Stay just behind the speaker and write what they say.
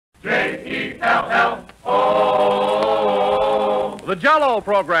Jell-O. The Jell-O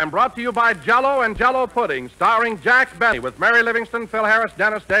Program, brought to you by Jell-O and Jell-O Pudding, starring Jack Benny, with Mary Livingstone, Phil Harris,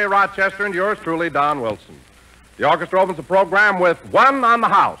 Dennis Day, Rochester, and yours truly, Don Wilson. The orchestra opens the program with One on the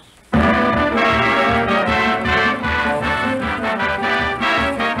House.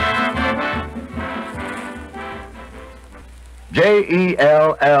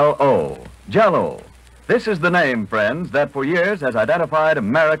 Jell-O, Jell-O. This is the name, friends, that for years has identified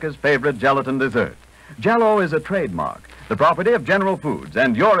America's favorite gelatin dessert. Jell-O is a trademark, the property of General Foods,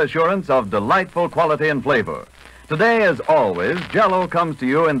 and your assurance of delightful quality and flavor. Today, as always, Jell-O comes to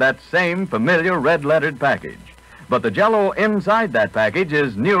you in that same familiar red-lettered package. But the Jell-O inside that package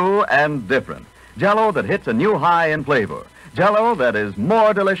is new and different. Jell-O that hits a new high in flavor. Jell-O that is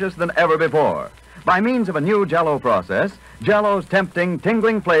more delicious than ever before. By means of a new Jell-O process, Jell-O's tempting,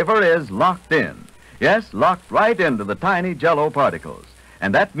 tingling flavor is locked in. Yes, locked right into the tiny Jell-O particles.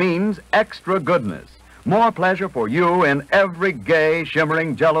 And that means extra goodness. More pleasure for you in every gay,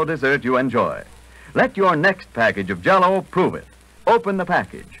 shimmering Jell-O dessert you enjoy. Let your next package of Jell-O prove it. Open the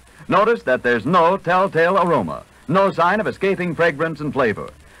package. Notice that there's no telltale aroma, no sign of escaping fragrance and flavor.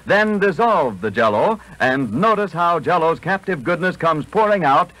 Then dissolve the Jell-O and notice how Jell-O's captive goodness comes pouring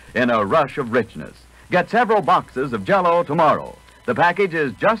out in a rush of richness. Get several boxes of Jell-O tomorrow. The package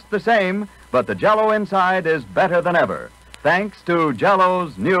is just the same, but the Jell-O inside is better than ever, thanks to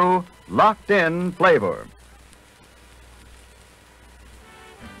Jell-O's new locked-in flavor.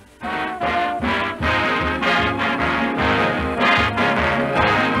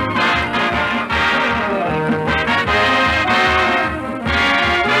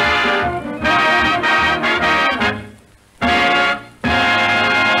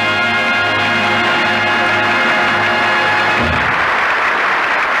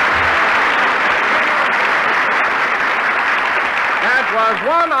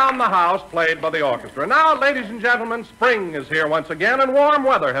 One on the House, played by the orchestra. Now, ladies and gentlemen, spring is here once again, and warm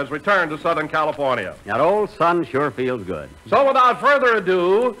weather has returned to Southern California. That old sun sure feels good. So without further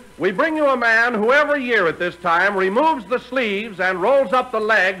ado, we bring you a man who every year at this time removes the sleeves and rolls up the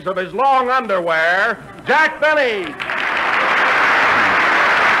legs of his long underwear, Jack Benny.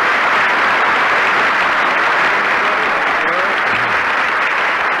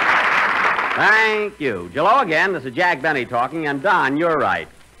 Thank you. Jell-O again, this is Jack Benny talking, and Don, you're right.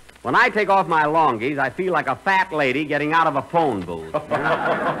 When I take off my longies, I feel like a fat lady getting out of a phone booth.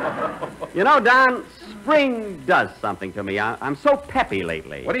 You know, Don, spring does something to me. I'm so peppy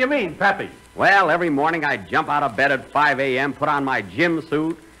lately. What do you mean, peppy? Well, every morning I jump out of bed at 5 a.m., put on my gym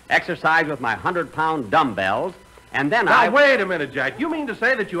suit, exercise with my 100-pound dumbbells, and then Now, wait a minute, Jack. You mean to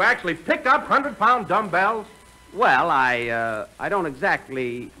say that you actually pick up 100-pound dumbbells? Well, I don't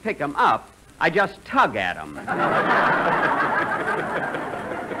exactly pick them up. I just tug at them.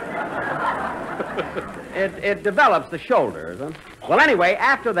 It develops the shoulders. Huh? Well, anyway,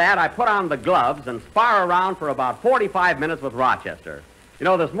 after that, I put on the gloves and spar around for about 45 minutes with Rochester. You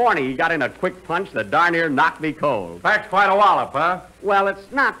know, this morning he got in a quick punch that darn near knocked me cold. That's quite a wallop, huh? Well,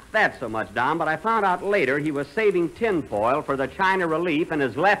 it's not that so much, Don, but I found out later he was saving tinfoil for the China relief in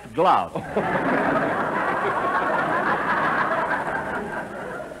his left glove.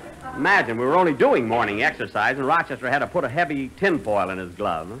 Imagine, we were only doing morning exercise, and Rochester had to put a heavy tinfoil in his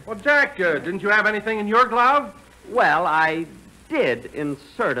glove. Huh? Well, Jack, didn't you have anything in your glove? Well, I did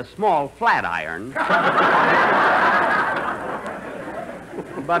insert a small flat iron.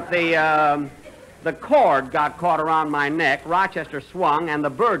 But the cord got caught around my neck, Rochester swung, and the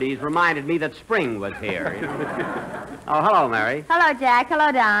birdies reminded me that spring was here. You know? Oh, hello, Mary. Hello, Jack.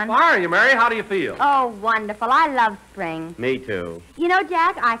 Hello, Don. How are you, Mary? How do you feel? Oh, wonderful. I love spring. Me too. You know,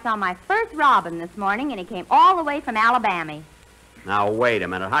 Jack, I saw my first robin this morning, and he came all the way from Alabama. Now, wait a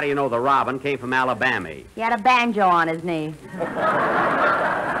minute. How do you know the robin came from Alabama? He had a banjo on his knee.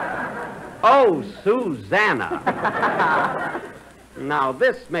 Oh, Susanna. Now,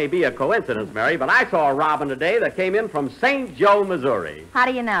 this may be a coincidence, Mary, but I saw a robin today that came in from St. Joe, Missouri. How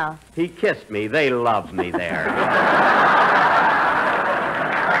do you know? He kissed me. They loved me there.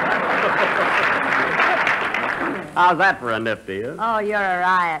 How's that for a nifty, huh? Oh, you're a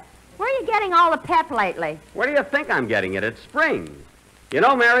riot. Where are you getting all the pep lately? Where do you think I'm getting it? It's spring. You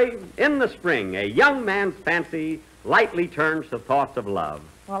know, Mary, in the spring, a young man's fancy lightly turns to thoughts of love.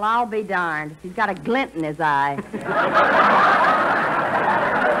 Well, I'll be darned. He's got a glint in his eye.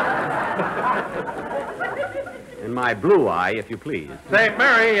 In my blue eye, if you please. Say,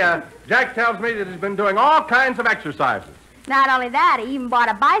 Mary, Jack tells me that he's been doing all kinds of exercises. Not only that, he even bought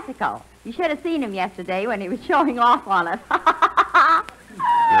a bicycle. You should have seen him yesterday when he was showing off on us.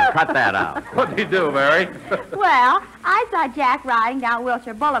 cut that out. What'd he do, Mary? Well, I saw Jack riding down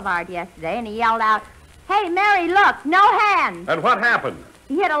Wilshire Boulevard yesterday, and he yelled out, "Hey, Mary, look, no hands." And what happened?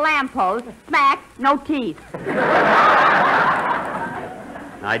 He hit a lamppost, smack, no teeth.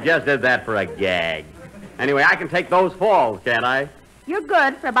 I just did that for a gag. Anyway, I can take those falls, can't I? You're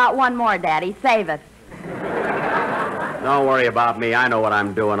good for about one more, Daddy. Save it. Don't worry about me. I know what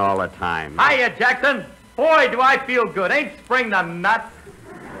I'm doing all the time. Hiya, Jackson. Boy, do I feel good. Ain't spring the nut?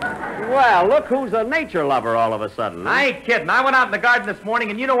 Well, look who's a nature lover all of a sudden. I ain't kidding. I went out in the garden this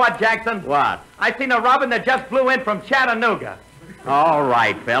morning, and you know what, Jackson? What? I seen a robin that just flew in from Chattanooga. All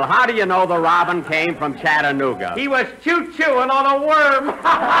right, Phil. How do you know the robin came from Chattanooga? He was choo-chooing on a worm. Ain't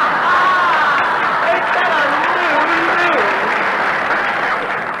that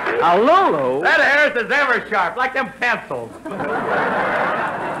A Lulu? That hair's as ever sharp, like them pencils.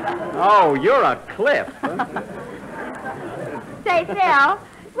 Oh, you're a cliff. Huh? Say, Phil,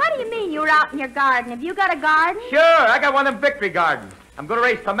 what do you mean you were out in your garden? Have you got a garden? Sure, I got one of them victory gardens. I'm going to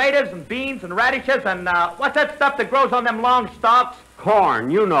raise tomatoes and beans and radishes and, what's that stuff that grows on them long stalks?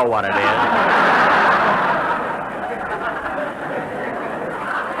 Corn. You know what it is.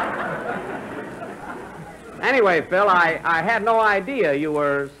 Anyway, Phil, I had no idea you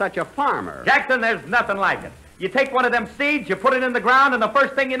were such a farmer. Jackson, there's nothing like it. You take one of them seeds, you put it in the ground, and the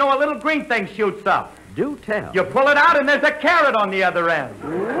first thing you know, a little green thing shoots up. Do tell. You pull it out, and there's a carrot on the other end.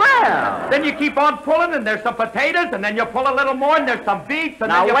 Well. Then you keep on pulling, and there's some potatoes, and then you pull a little more, and there's some beets, and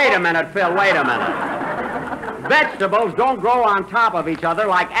Now, then you wait a minute, Phil, wait a minute. Vegetables don't grow on top of each other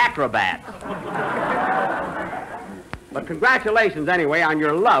like acrobats. But congratulations, anyway, on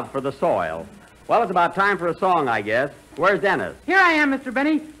your love for the soil. Well, it's about time for a song, I guess. Where's Dennis? Here I am, Mr.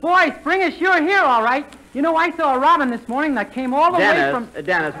 Benny. Boy, spring is sure here, all right. You know, I saw a robin this morning that came all the way from...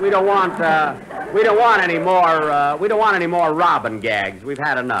 Dennis, we don't want any more robin gags. We've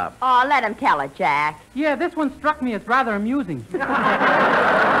had enough. Oh, let him tell it, Jack. Yeah, this one struck me as rather amusing.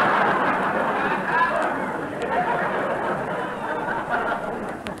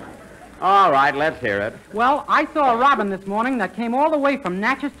 All right, let's hear it. Well, I saw a robin this morning that came all the way from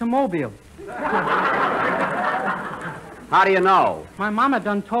Natchez to Mobile. How do you know? My mama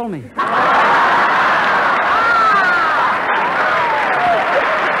done told me.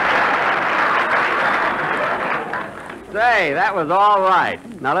 Say, that was all right.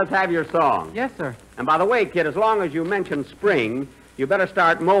 Now let's have your song. Yes, sir. And by the way, kid, as long as you mention spring, you better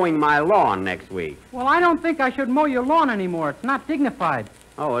start mowing my lawn next week. Well, I don't think I should mow your lawn anymore. It's not dignified.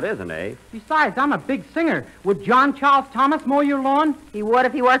 Oh, it isn't, eh? Besides, I'm a big singer. Would John Charles Thomas mow your lawn? He would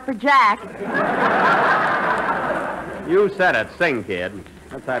if he worked for Jack. You said it. Sing, kid.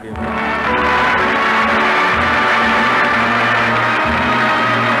 Let's have your song.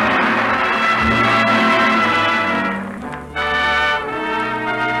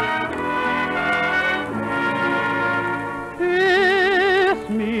 Kiss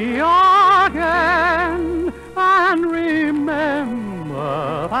me again and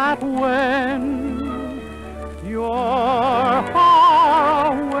remember that when you're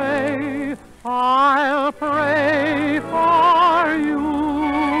far away, I'll pray for you.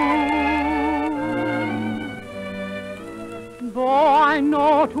 Though I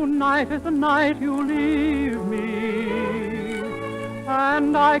know tonight is the night you leave me,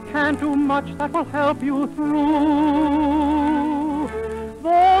 and I can't do much that will help you through.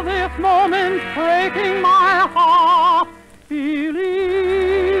 Though this moment's breaking my heart, believe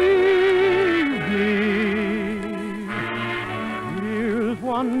me, here's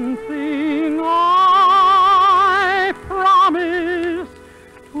one thing I promise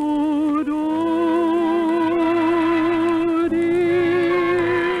to do,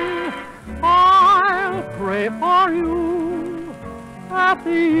 dear. I'll pray for you at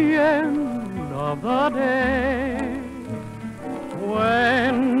the end of the day,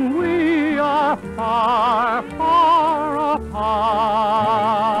 when we are far, far apart.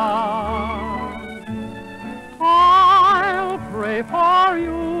 I'll pray for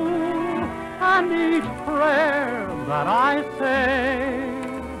you, and each prayer that I say,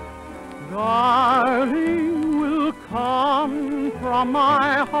 darling, will come from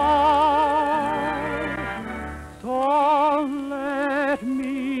my heart. So let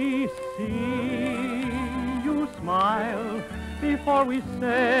me see you smile before we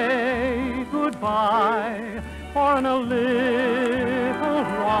say goodbye, for in a little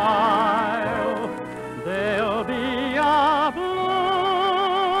while there'll be a blue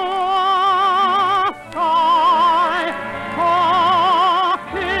sky. Oh,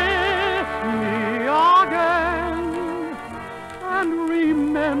 kiss me again and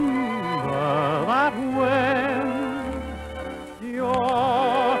remember that when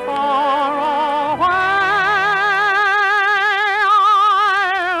you're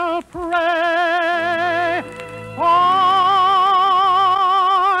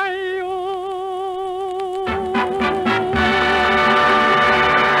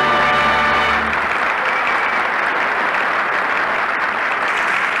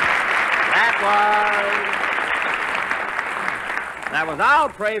That was I'll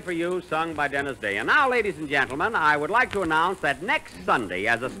Pray for You, sung by Dennis Day. And now, ladies and gentlemen, I would like to announce that next Sunday,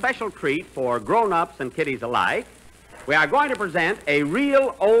 as a special treat for grown-ups and kiddies alike, we are going to present a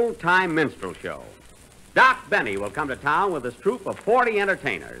real old-time minstrel show. Doc Benny will come to town with his troupe of 40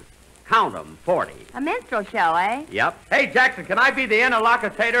 entertainers. Count 'em, 40. A minstrel show, eh? Yep. Hey, Jackson, can I be the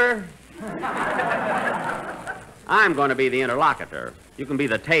interlocutor? I'm going to be the interlocutor. You can be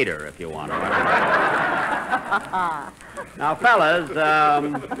the tater if you want. Now, fellas,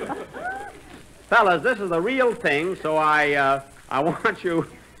 this is the real thing, so I want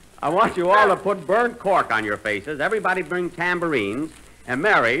you all to put burnt cork on your faces. Everybody bring tambourines. And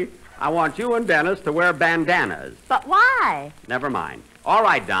Mary, I want you and Dennis to wear bandanas. But why? Never mind. All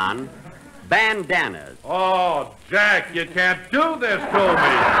right, Don. Bandanas. Oh, Jack, you can't do this to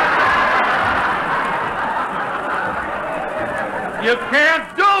me. You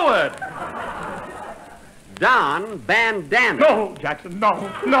can't do it. Don, bandanas. No, Jackson, no.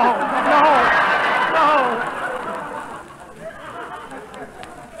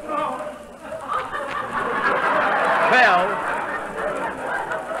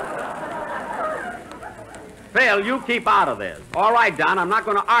 Phil, you keep out of this. All right, Don, I'm not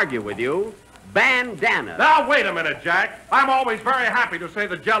going to argue with you. Bandanas. Now, wait a minute, Jack. I'm always very happy to say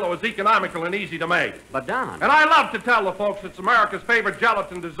that Jell-O is economical and easy to make. But, Don. And I love to tell the folks it's America's favorite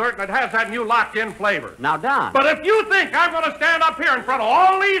gelatin dessert, and it has that new locked-in flavor. Now, Don. But if you think I'm going to stand up here in front of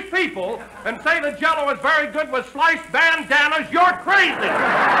all these people and say that Jell-O is very good with sliced bandanas, you're crazy.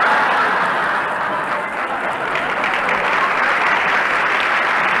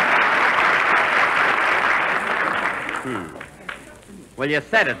 Well, you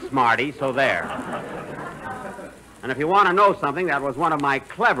said it, Smarty, so there. And if you want to know something, that was one of my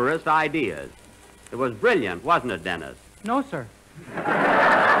cleverest ideas. It was brilliant, wasn't it, Dennis? No, sir.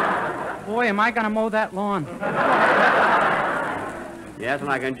 Boy, am I going to mow that lawn. Yes, and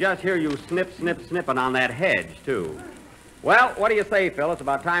I can just hear you snipping on that hedge, too. Well, what do you say, Phil? It's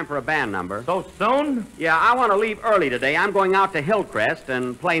about time for a band number. So soon? Yeah, I want to leave early today. I'm going out to Hillcrest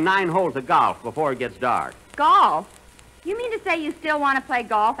and play 9 holes of golf before it gets dark. Golf? You mean to say you still want to play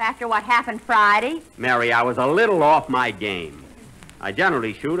golf after what happened Friday? Mary, I was a little off my game. I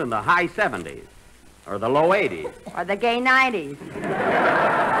generally shoot in the high 70s or the low 80s. Or the gay 90s?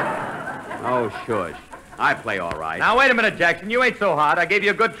 Oh, shush. I play all right. Now, wait a minute, Jackson. You ain't so hot. I gave you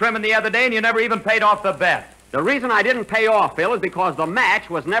a good trimming the other day, and you never even paid off the bet. The reason I didn't pay off, Phil, is because the match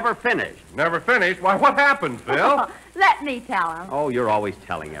was never finished. Never finished? Why, what happened, Phil? Let me tell him. Oh, you're always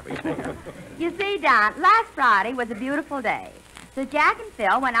telling everything. You see, Don, last Friday was a beautiful day. So Jack and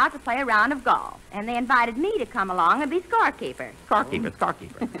Phil went out to play a round of golf, and they invited me to come along and be scorekeeper.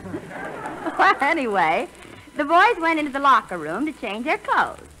 Scorekeeper. Well, anyway, the boys went into the locker room to change their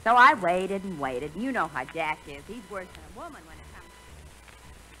clothes. So I waited and waited. You know how Jack is. He's worse than a woman when it comes.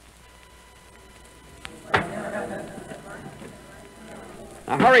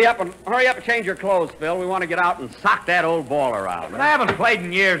 Now, hurry up and change your clothes, Phil. We want to get out and sock that old ball around. But I haven't played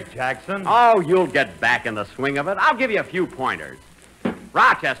in years, Jackson. Oh, you'll get back in the swing of it. I'll give you a few pointers.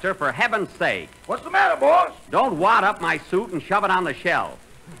 Rochester, for heaven's sake. What's the matter, boss? Don't wad up my suit and shove it on the shelf.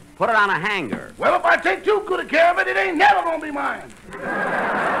 Put it on a hanger. Well, if I take too good a care of it, it ain't never gonna be mine.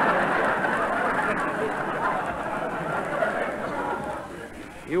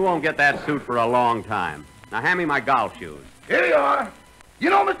 You won't get that suit for a long time. Now, hand me my golf shoes. Here you are. You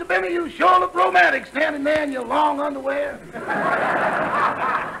know, Mr. Benny, you sure look romantic standing there in your long underwear.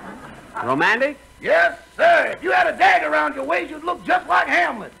 Romantic? Yes, sir. If you had a dagger around your waist, you'd look just like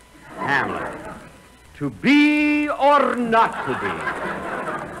Hamlet. Hamlet. To be or not to be?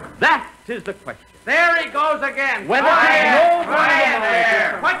 That is the question. There he goes again. Whether Quiet, no quiet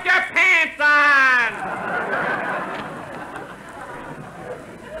there. Put your pants on.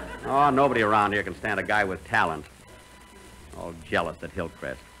 Oh, nobody around here can stand a guy with talent. All jealous at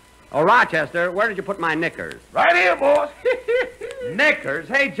Hillcrest. Oh, Rochester, where did you put my knickers? Right here, boss. Knickers?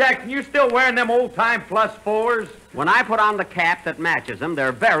 Hey, Jackson, you still wearing them old-time +4s? When I put on the cap that matches them,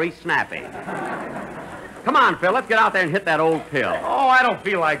 they're very snappy. Come on, Phil, let's get out there and hit that old pill. Oh, I don't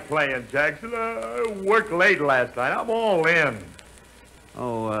feel like playing, Jackson. I worked late last night. I'm all in.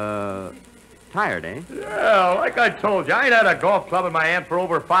 Oh, tired, eh? Yeah, like I told you, I ain't had a golf club in my hand for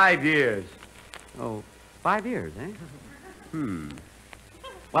over 5 years. Oh, 5 years, eh?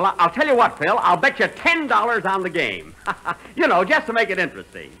 Well, I'll tell you what, Phil. I'll bet you $10 on the game. You know, just to make it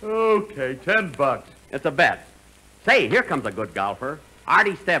interesting. Okay, $10. It's a bet. Say, here comes a good golfer.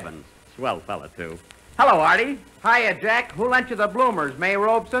 Artie Stebbins. Swell fella, too. Hello, Artie. Hiya, Jack. Who lent you the bloomers, May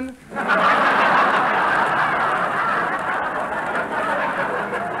Robeson?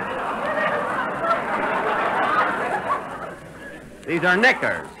 These are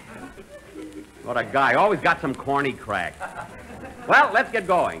knickers. What a guy. Always got some corny crack. Well, let's get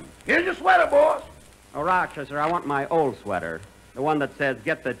going. Here's your sweater, boss. Oh, Rochester, I want my old sweater. The one that says,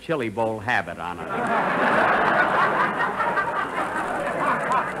 get the chili bowl habit on it.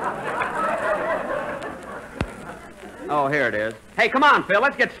 Oh, here it is. Hey, come on, Phil.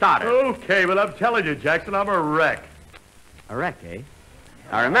 Let's get started. Okay, but I'm telling you, Jackson, I'm a wreck. A wreck, eh?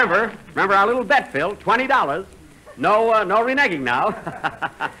 Now, remember our little bet, Phil, $20. No reneging now.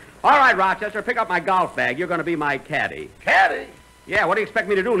 All right, Rochester, pick up my golf bag. You're going to be my caddy. Caddy? Yeah, what do you expect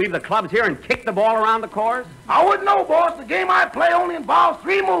me to do, leave the clubs here and kick the ball around the course? I wouldn't know, boss. The game I play only involves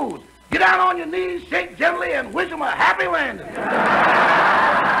 3 moves. Get down on your knees, shake gently, and wish them a happy landing.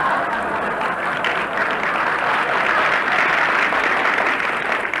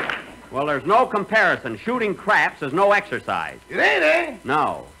 Well, there's no comparison. Shooting craps is no exercise. It ain't, eh?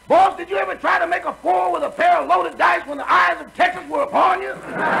 No. Boss, did you ever try to make a 4 with a pair of loaded dice when the eyes of Texas were upon you?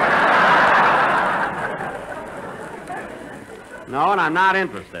 No, and I'm not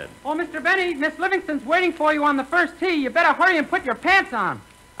interested. Oh, Mr. Benny, Miss Livingstone's waiting for you on the first tee. You better hurry and put your pants on.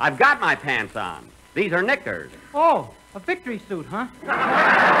 I've got my pants on. These are knickers. Oh, a victory suit, huh?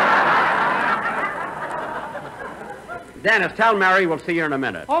 Dennis, tell Mary we'll see her in a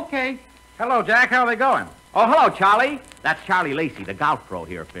minute. Okay. Hello, Jack. How are they going? Oh, hello, Charlie. That's Charlie Lacey, the golf pro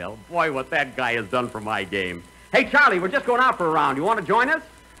here, Phil. Boy, what that guy has done for my game. Hey, Charlie, we're just going out for a round. You want to join us?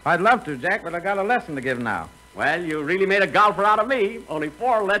 I'd love to, Jack, but I got a lesson to give now. Well, you really made a golfer out of me. Only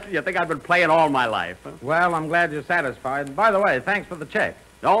 4 lessons. You think I've been playing all my life. Huh? Well, I'm glad you're satisfied. And by the way, thanks for the check.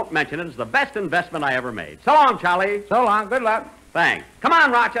 Don't mention it. It's the best investment I ever made. So long, Charlie. So long. Good luck. Thanks. Come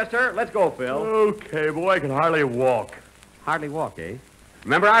on, Rochester. Let's go, Phil. Okay, boy, I can hardly walk. Hardly walk, eh?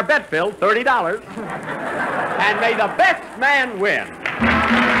 Remember our bet, Phil, $30. And may the best man win.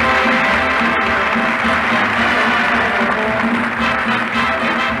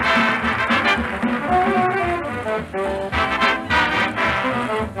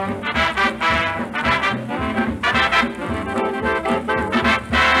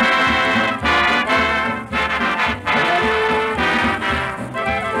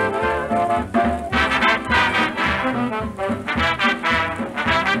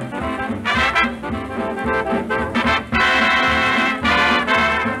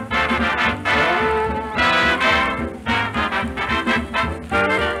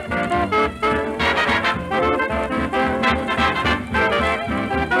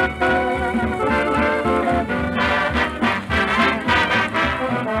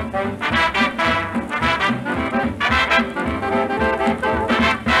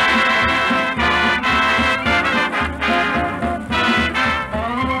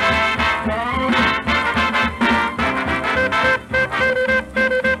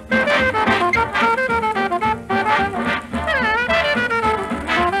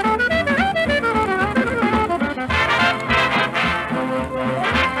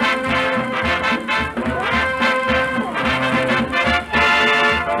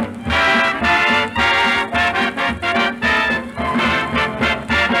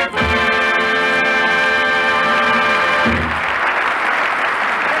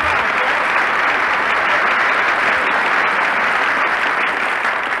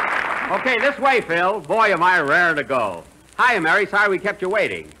 Okay, this way, Phil. Boy, am I raring to go. Hiya, Mary. Sorry we kept you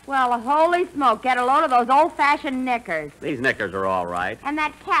waiting. Well, holy smoke, get a load of those old-fashioned knickers. These knickers are all right. And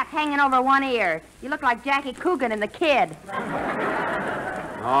that cap hanging over one ear. You look like Jackie Coogan in The Kid.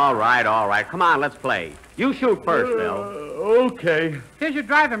 All right. Come on, let's play. You shoot first, Phil. Okay. Here's your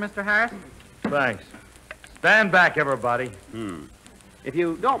driver, Mr. Harris. Thanks. Stand back, everybody. If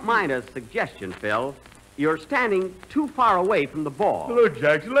you don't mind a suggestion, Phil, you're standing too far away from the ball. Look,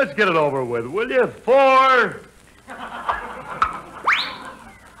 Jackson, let's get it over with, will you? 4.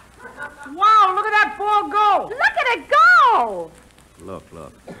 Wow, look at that ball go. Look at it go! Look.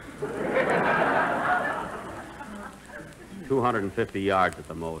 250 yards at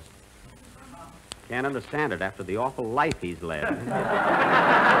the most. Can't understand it after the awful life he's led.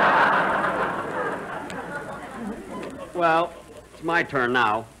 Well, it's my turn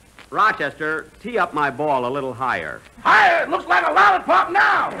now. Rochester, tee up my ball a little higher. Higher, it looks like a lollipop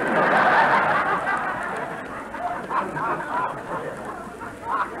now.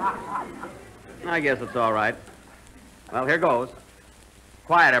 I guess it's all right. Well, here goes.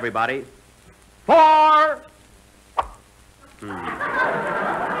 Quiet, everybody. 4.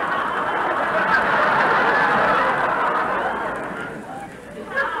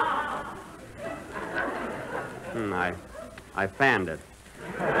 I fanned it.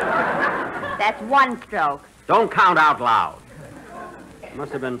 That's one stroke. Don't count out loud.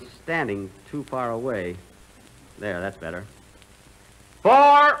 Must have been standing too far away. There, that's better.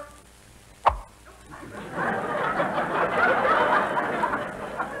 4.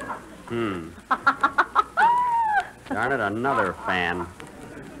 Darn it, another fan.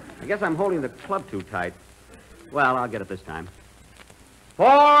 I guess I'm holding the club too tight. Well, I'll get it this time.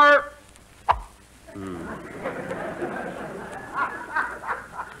 4.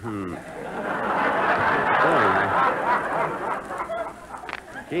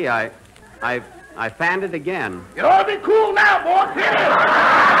 Gee, I fanned it again. You ought to be cool now, boy. Hit it.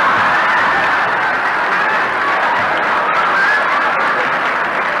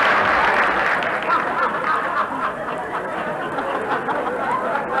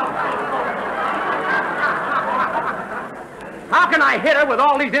 How can I hit her with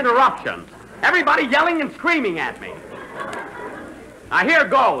all these interruptions? Everybody yelling and screaming at me. Now, here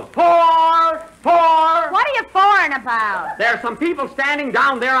goes. 4, 4. What are you foreign about? There's some people standing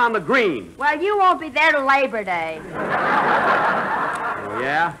down there on the green. Well, you won't be there till Labor Day. Oh,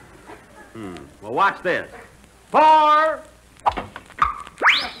 yeah? Well, watch this. 4.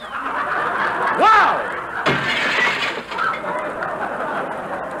 Wow!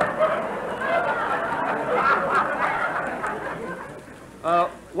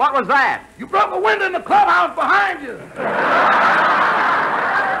 What was that? You broke a window in the clubhouse behind you.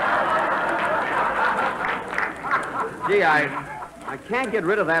 Gee, I can't get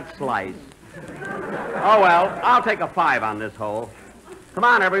rid of that slice. Oh, well, I'll take a 5 on this hole. Come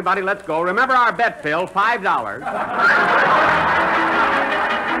on, everybody, let's go. Remember our bet, Phil, $5.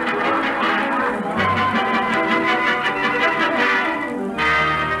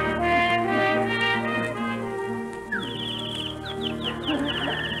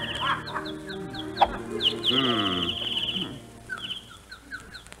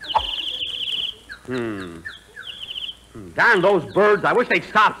 Darn those birds. I wish they'd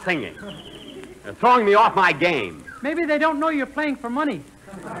stop singing. They're throwing me off my game. Maybe they don't know you're playing for money.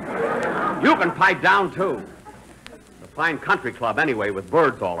 You can pipe down, too. It's a fine country club anyway, with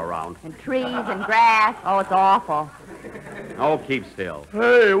birds all around. And trees and grass. Oh, it's awful. Oh, keep still.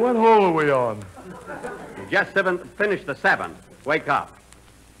 Hey, what hole are we on? You just finished the 7th. Wake up.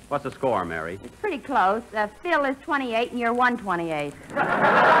 What's the score, Mary? It's pretty close. Phil is 28 and you're 128.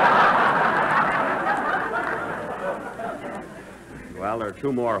 Well, there are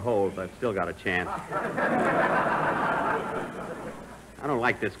 2 more holes. I've still got a chance. I don't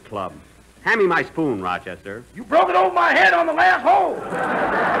like this club. Hand me my spoon, Rochester. You broke it over my head on the last hole.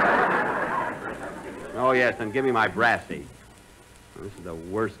 Oh, yes, then give me my brassy. This is the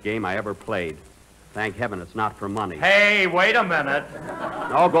worst game I ever played. Thank heaven it's not for money. Hey, wait a minute.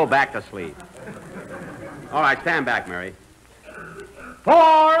 No, go back to sleep. All right, stand back, Mary.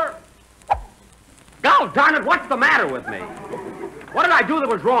 4. God darn it, what's the matter with me? What did I do that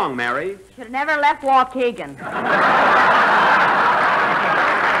was wrong, Mary? Should have never left Waukegan.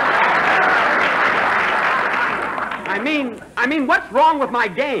 I mean, what's wrong with my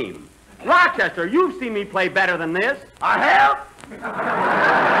game? Rochester, you've seen me play better than this. I have?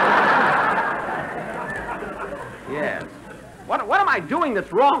 Yes. What am I doing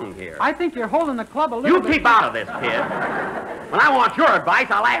that's wrong here? I think you're holding the club a little You bit... keep out of this, kid. When I want your advice,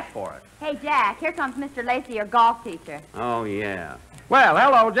 I'll ask for it. Hey, Jack, here comes Mr. Lacey, your golf teacher. Oh, yeah. Well,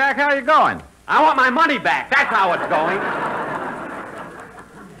 hello, Jack. How you going? I want my money back. That's how it's going.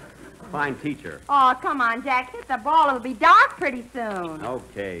 Fine teacher. Oh, come on, Jack. Hit the ball. It'll be dark pretty soon.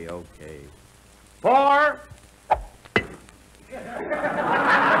 Okay. 4.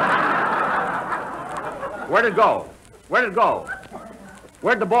 Where'd it go? Where'd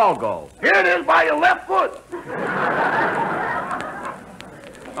the ball go? Here it is by your left foot.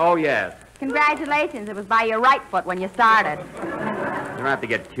 Oh, yes. Congratulations. It was by your right foot when you started. You don't have to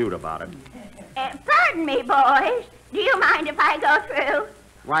get cute about it. Pardon me, boys. Do you mind if I go through?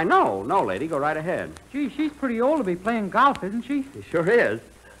 Why, no, lady. Go right ahead. Gee, she's pretty old to be playing golf, isn't she? She sure is.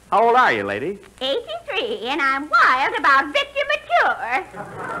 How old are you, lady? 83, and I'm wild about Victor Mature.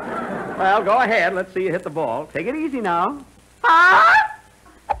 Well, go ahead. Let's see you hit the ball. Take it easy now. Huh?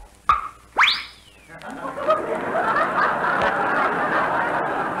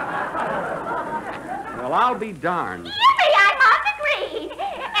 Well, I'll be darned. Yippee, I'm on the green.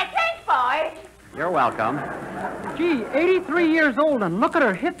 Thanks, boys. You're welcome. Gee, 83 years old, and look at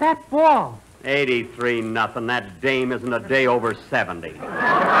her hit that ball. 83 nothing. That dame isn't a day over 70.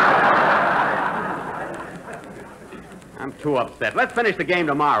 I'm too upset. Let's finish the game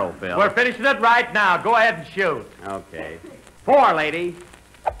tomorrow, Phil. We're finishing it right now. Go ahead and shoot. Okay. 4, lady.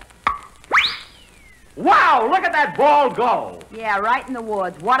 Wow, look at that ball go. Yeah, right in the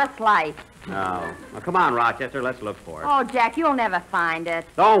woods. What a slice. Oh. Well, come on, Rochester. Let's look for it. Oh, Jack, you'll never find it.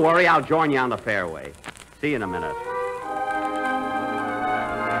 Don't worry. I'll join you on the fairway. See you in a minute.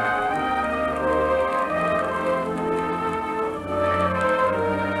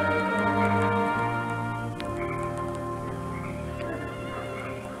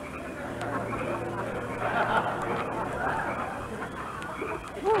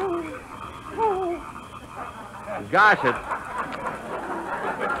 gosh,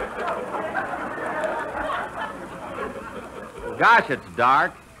 it's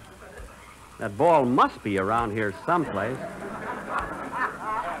dark. That ball must be around here someplace.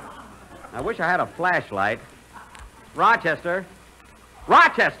 I wish I had a flashlight. Rochester!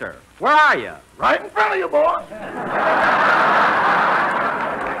 Rochester! Where are you? Right in front of you, boss.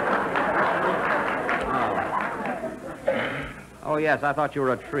 Oh, yes, I thought you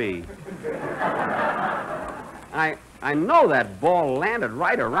were a tree. I know that ball landed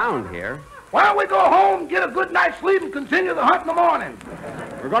right around here. Why don't we go home, get a good night's sleep, and continue the hunt in the morning?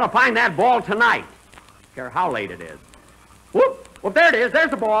 We're going to find that ball tonight. Don't care how late it is. Whoop! Well, there it is. There's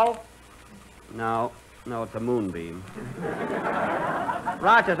the ball. No, it's a moonbeam.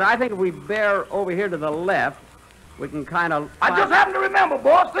 Rochester, I think if we bear over here to the left, we can kind of... I just happen to remember,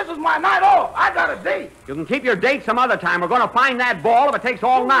 boss, this is my night off. I got a date. You can keep your date some other time. We're going to find that ball if it takes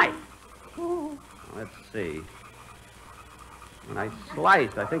all night. Let's see. When I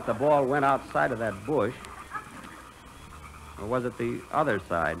sliced, I think the ball went outside of that bush. Or was it the other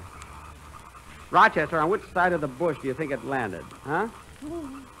side? Rochester, on which side of the bush do you think it landed? Huh?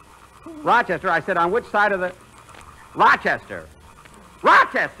 Rochester, I said, on which side of the... Rochester!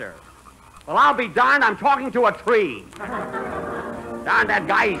 Rochester! Well, I'll be darned, I'm talking to a tree. Darn that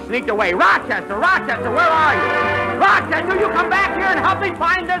guy, he sneaked away. Rochester, Rochester, where are you? Rochester, you come back here and help me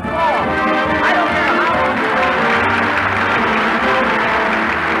find this ball. I don't care how...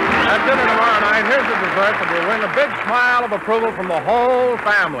 At dinner tomorrow night, here's the dessert that will win a big smile of approval from the whole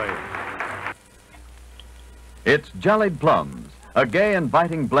family. It's jellied plums, a gay,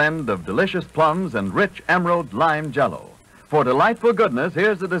 inviting blend of delicious plums and rich emerald lime Jell-O. For delightful goodness,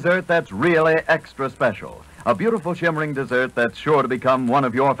 here's a dessert that's really extra special. A beautiful shimmering dessert that's sure to become one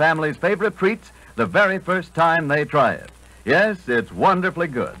of your family's favorite treats the very first time they try it. Yes, it's wonderfully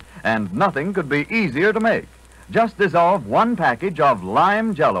good, and nothing could be easier to make. Just dissolve 1 package of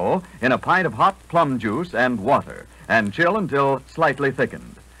lime Jell-O in a pint of hot plum juice and water, and chill until slightly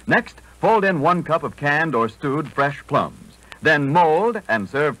thickened. Next, fold in 1 cup of canned or stewed fresh plums. Then mold and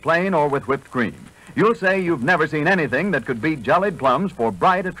serve plain or with whipped cream. You'll say you've never seen anything that could beat jellied plums for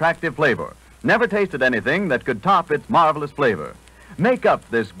bright, attractive flavor. Never tasted anything that could top its marvelous flavor. Make up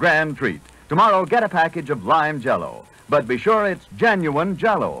this grand treat. Tomorrow, get a package of lime Jell-O. But be sure it's genuine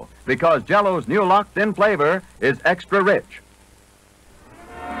Jell-O, because Jell-O's new locked-in flavor is extra rich.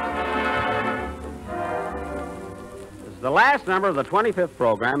 This is the last number of the 25th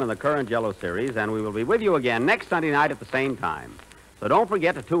program in the current Jell-O series, and we will be with you again next Sunday night at the same time. So don't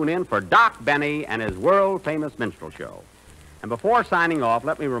forget to tune in for Doc Benny and his world-famous minstrel show. And before signing off,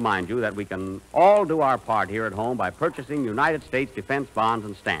 let me remind you that we can all do our part here at home by purchasing United States defense bonds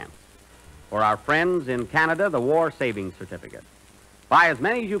and stamps. For our friends in Canada, the War Savings Certificate. Buy as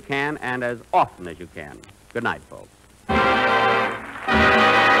many as you can and as often as you can. Good night, folks. The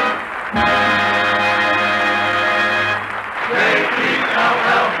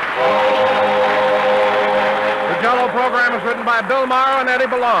Jell-O program is written by Bill Morrow and Eddie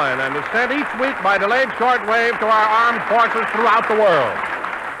Beloin and is sent each week by delayed shortwave to our armed forces throughout the world.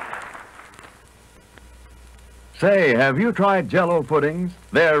 Say, have you tried Jell-O puddings?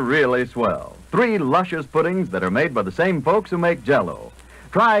 They're really swell. 3 luscious puddings that are made by the same folks who make Jell-O.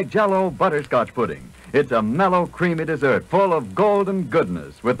 Try Jell-O butterscotch pudding. It's a mellow, creamy dessert full of golden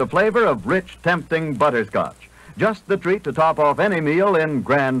goodness with the flavor of rich, tempting butterscotch. Just the treat to top off any meal in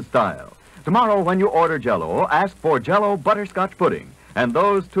grand style. Tomorrow, when you order Jell-O, ask for Jell-O butterscotch pudding and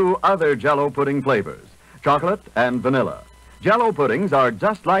those 2 other Jell-O pudding flavors, chocolate and vanilla. Jell-O puddings are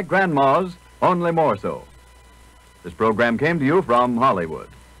just like Grandma's, only more so. This program came to you from Hollywood.